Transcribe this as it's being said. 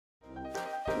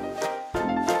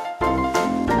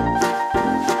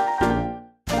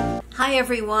Hi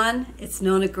everyone, it's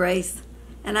NonnaGrace,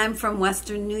 and I'm from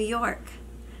Western New York.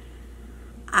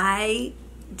 I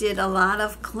did a lot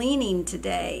of cleaning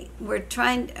today.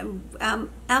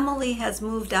 Emily has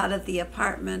moved out of the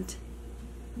apartment.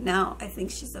 Now I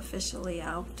think she's officially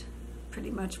out,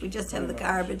 pretty much. We just have the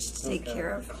garbage to take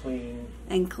care of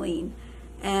and clean.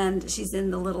 And she's in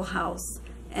the little house.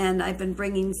 And I've been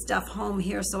bringing stuff home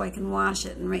here so I can wash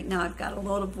it. And right now I've got a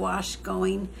load of wash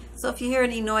going. So if you hear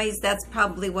any noise, that's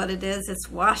probably what it is. It's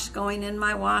wash going in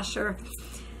my washer.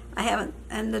 And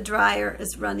the dryer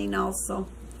is running also.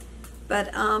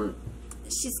 But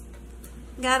she's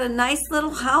got a nice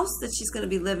little house that she's going to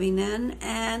be living in.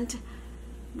 And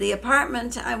the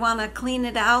apartment, I want to clean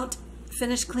it out,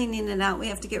 finish cleaning it out. We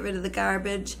have to get rid of the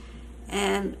garbage.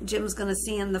 And Jim's going to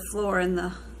sand the floor in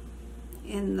the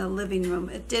living room.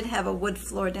 It did have a wood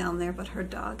floor down there, but her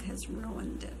dog has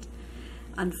ruined it,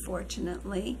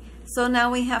 unfortunately. So now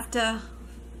we have to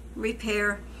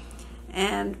repair,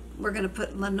 and we're going to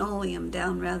put linoleum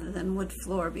down rather than wood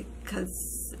floor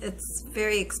because it's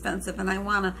very expensive, and I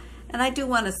do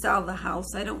want to sell the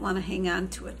house. I don't want to hang on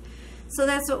to it. So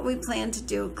that's what we plan to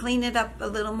do, clean it up a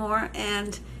little more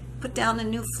and put down a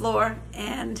new floor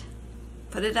and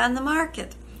put it on the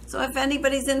market. So if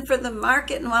anybody's in for the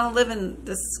market and want to live in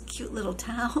this cute little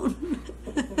town,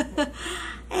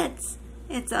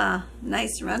 it's a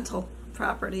nice rental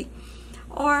property.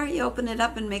 Or you open it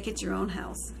up and make it your own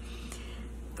house.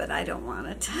 But I don't want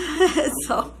it.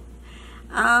 So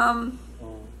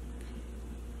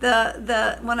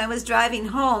when I was driving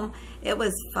home, it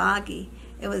was foggy.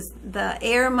 The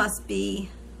air must be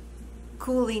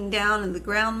cooling down and the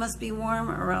ground must be warm,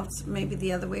 or else maybe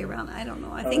the other way around. I don't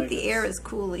know. I think the air is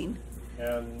cooling.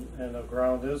 And the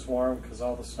ground is warm because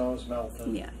all the snow is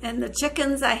melted. Yeah, and the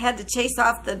chickens, I had to chase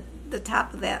off the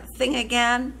top of that thing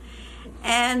again.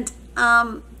 And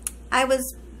I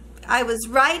was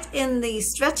right in the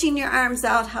stretching your arms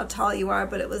out how tall you are,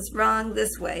 but it was wrong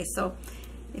this way. So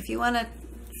if you want to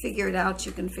figure it out,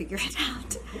 you can figure it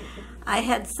out. I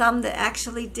had some that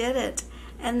actually did it.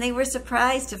 And they were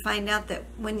surprised to find out that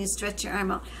when you stretch your arm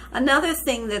out. Another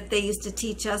thing that they used to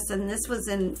teach us, and this was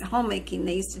in homemaking,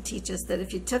 they used to teach us that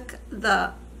if you took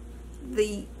the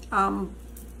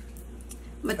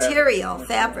material,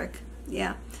 fabric,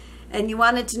 yeah, and you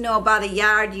wanted to know about a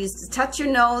yard, you used to touch your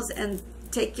nose and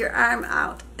take your arm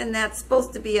out. And that's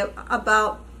supposed to be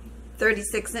about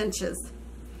 36 inches.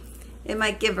 It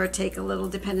might give or take a little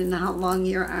depending on how long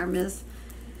your arm is.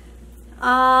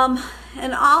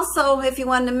 And also, if you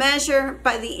want to measure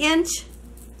by the inch,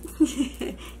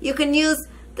 you can use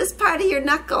this part of your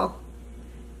knuckle,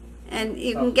 and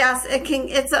you can guess.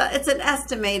 It's an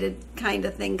estimated kind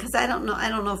of thing, because I don't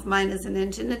know if mine is an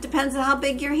inch, and it depends on how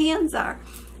big your hands are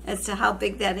as to how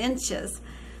big that inch is.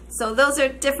 So those are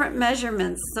different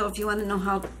measurements. So if you want to know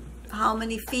how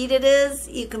many feet it is,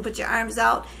 you can put your arms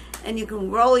out and you can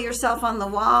roll yourself on the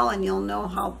wall, and you'll know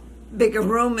how big a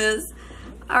room is.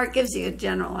 Or it gives you a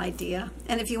general idea.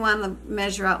 And if you want to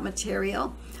measure out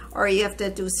material, or you have to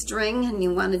do string and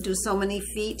you want to do so many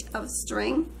feet of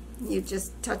string, you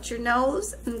just touch your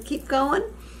nose and keep going,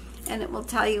 and it will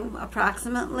tell you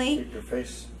approximately. Keep your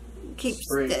face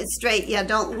straight. Yeah,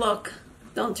 don't look.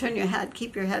 Don't turn your head.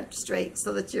 Keep your head straight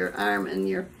so that your arm and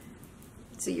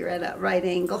so you're at a right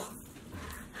angle.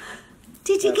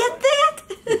 Did you get that?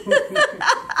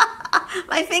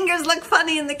 My fingers look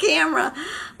funny in the camera.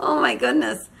 Oh my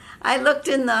goodness. I looked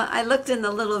in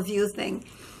the little view thing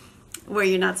where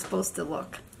you're not supposed to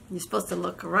look. You're supposed to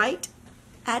look right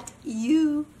at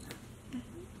you.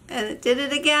 And it did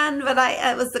it again, but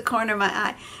it was the corner of my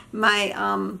eye. My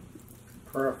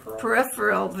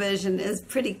peripheral vision is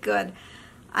pretty good.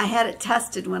 I had it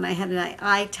tested when I had an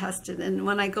eye tested, and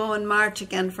when I go in March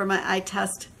again for my eye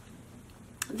test,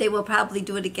 they will probably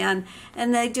do it again,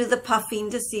 and they do the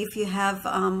puffing to see if you have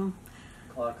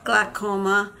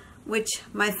glaucoma, which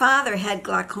my father had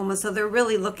glaucoma, so they're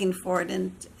really looking for it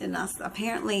in us.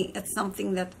 Apparently, it's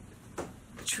something that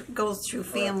goes through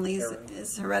families.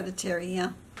 It's hereditary,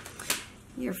 yeah.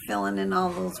 You're filling in all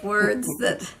those words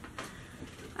that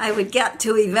I would get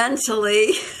to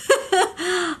eventually,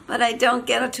 but I don't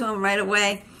get to them right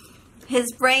away. His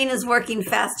brain is working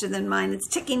faster than mine. It's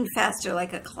ticking faster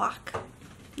like a clock.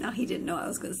 Now, he didn't know I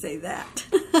was going to say that.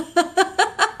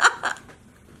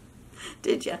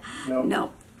 Did you?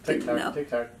 No. Tick-tock, no.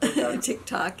 tick-tock, tick-tock.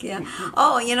 Tick-tock, yeah.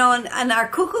 Oh, you know, and our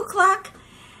cuckoo clock,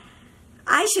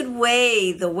 I should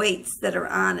weigh the weights that are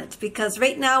on it, because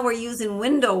right now we're using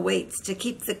window weights to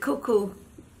keep the cuckoo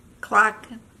clock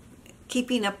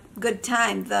keeping a good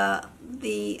time. The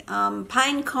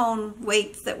pine cone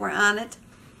weights that were on it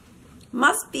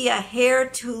Must be a hair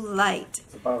too light.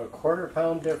 It's about a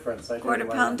quarter-pound difference.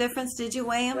 Quarter-pound difference. Did you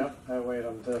weigh them? Yep, I weighed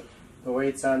them. The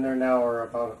weights on there now are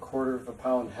about a quarter of a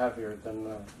pound heavier than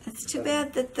the... It's too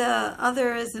bad that the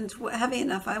other isn't heavy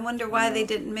enough. I wonder why they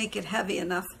didn't make it heavy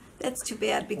enough. That's too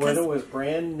bad because... When it was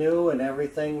brand new and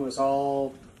everything was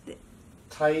all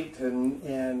tight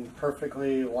and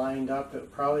perfectly lined up,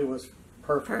 it probably was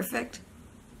perfect. Perfect.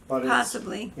 But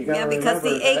possibly. Yeah, because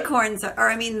the acorns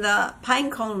the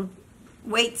pine cone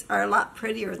weights are a lot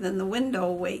prettier than the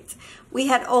window weights. We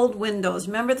had old windows.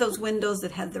 Remember those windows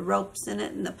that had the ropes in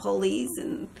it and the pulleys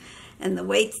and the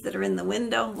weights that are in the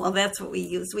window? Well, that's what we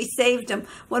used. We saved them.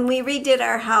 When we redid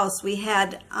our house, we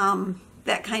had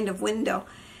that kind of window.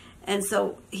 And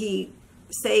so he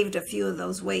saved a few of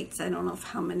those weights. I don't know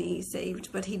how many he saved,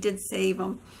 but he did save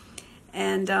them.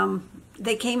 And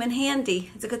they came in handy.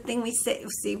 It's a good thing we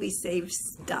saved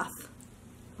stuff.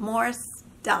 More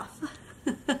stuff.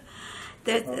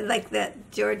 Like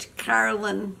that George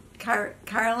Carlin. George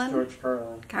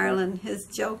Carlin. Carlin, his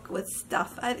joke with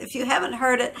stuff. If you haven't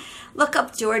heard it, look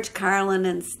up George Carlin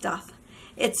and stuff.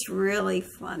 It's really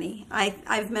funny.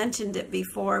 I've mentioned it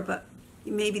before, but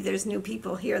maybe there's new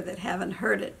people here that haven't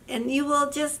heard it. And you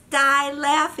will just die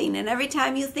laughing. And every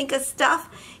time you think of stuff,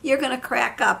 you're going to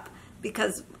crack up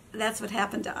because that's what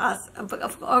happened to us.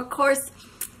 Of course,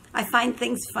 I find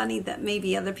things funny that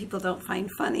maybe other people don't find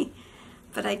funny.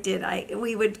 But I did.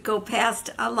 We would go past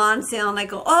a lawn sale and I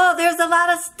go, oh, there's a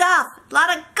lot of stuff, a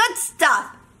lot of good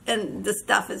stuff. And the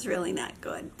stuff is really not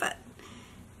good, but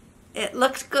it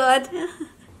looked good.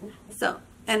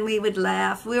 And we would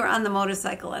laugh. We were on the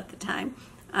motorcycle at the time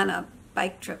on a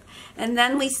bike trip. And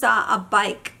then we saw a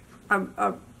bike,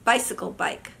 a bicycle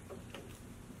bike.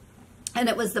 And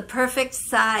it was the perfect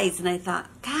size. And I thought,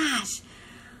 gosh,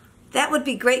 that would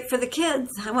be great for the kids.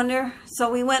 I wonder.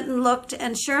 So we went and looked,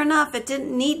 and sure enough, it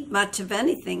didn't need much of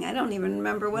anything. I don't even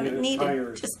remember what it needed.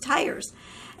 Tires. Just tires.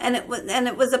 And it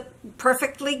was a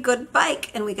perfectly good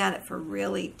bike, and we got it for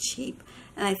really cheap.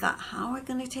 And I thought, how are we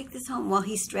going to take this home? Well,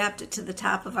 he strapped it to the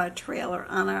top of our trailer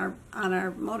on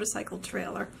our motorcycle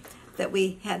trailer that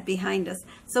we had behind us.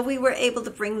 So we were able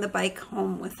to bring the bike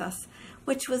home with us,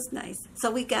 which was nice.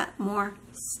 So we got more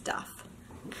stuff.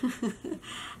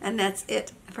 And that's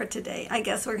it for today. I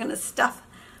guess we're going to stuff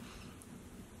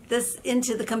this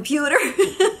into the computer.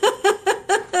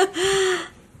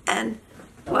 And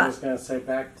I was going to say,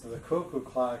 back to the cuckoo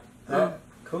clock. That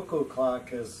cuckoo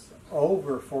clock is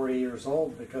over 40 years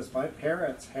old because my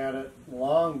parents had it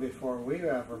long before we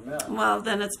ever met. Well,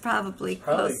 then it's probably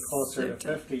closer to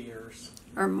 50 years.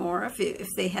 Or more if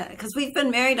they had, because we've been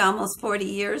married almost 40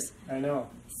 years. I know.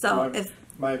 So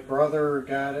my brother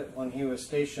got it when he was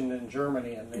stationed in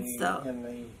Germany in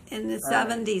the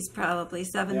 70s, probably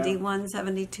 71,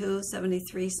 72,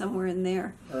 73, somewhere in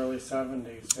there. Early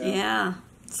 70s. Yeah.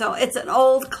 So it's an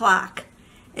old clock.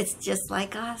 It's just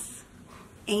like us,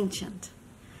 ancient.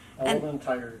 Old and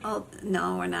tired.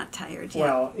 No, we're not tired yet.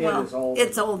 Well, it is old.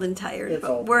 It's old and tired,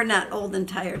 but we're not old and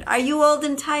tired. Are you old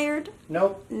and tired?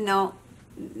 Nope. No.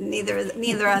 Neither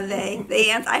are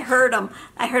they. I heard them.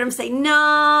 I heard them say,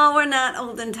 "No, we're not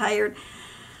old and tired."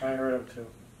 I heard them too.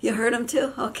 You heard them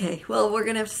too? Okay. Well, we're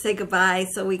gonna have to say goodbye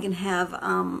so we can have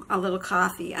a little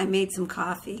coffee. I made some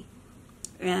coffee,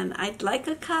 and I'd like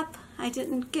a cup. I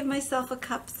didn't give myself a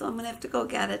cup, so I'm gonna have to go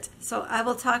get it. So I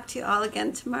will talk to you all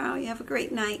again tomorrow. You have a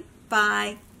great night.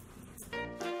 Bye.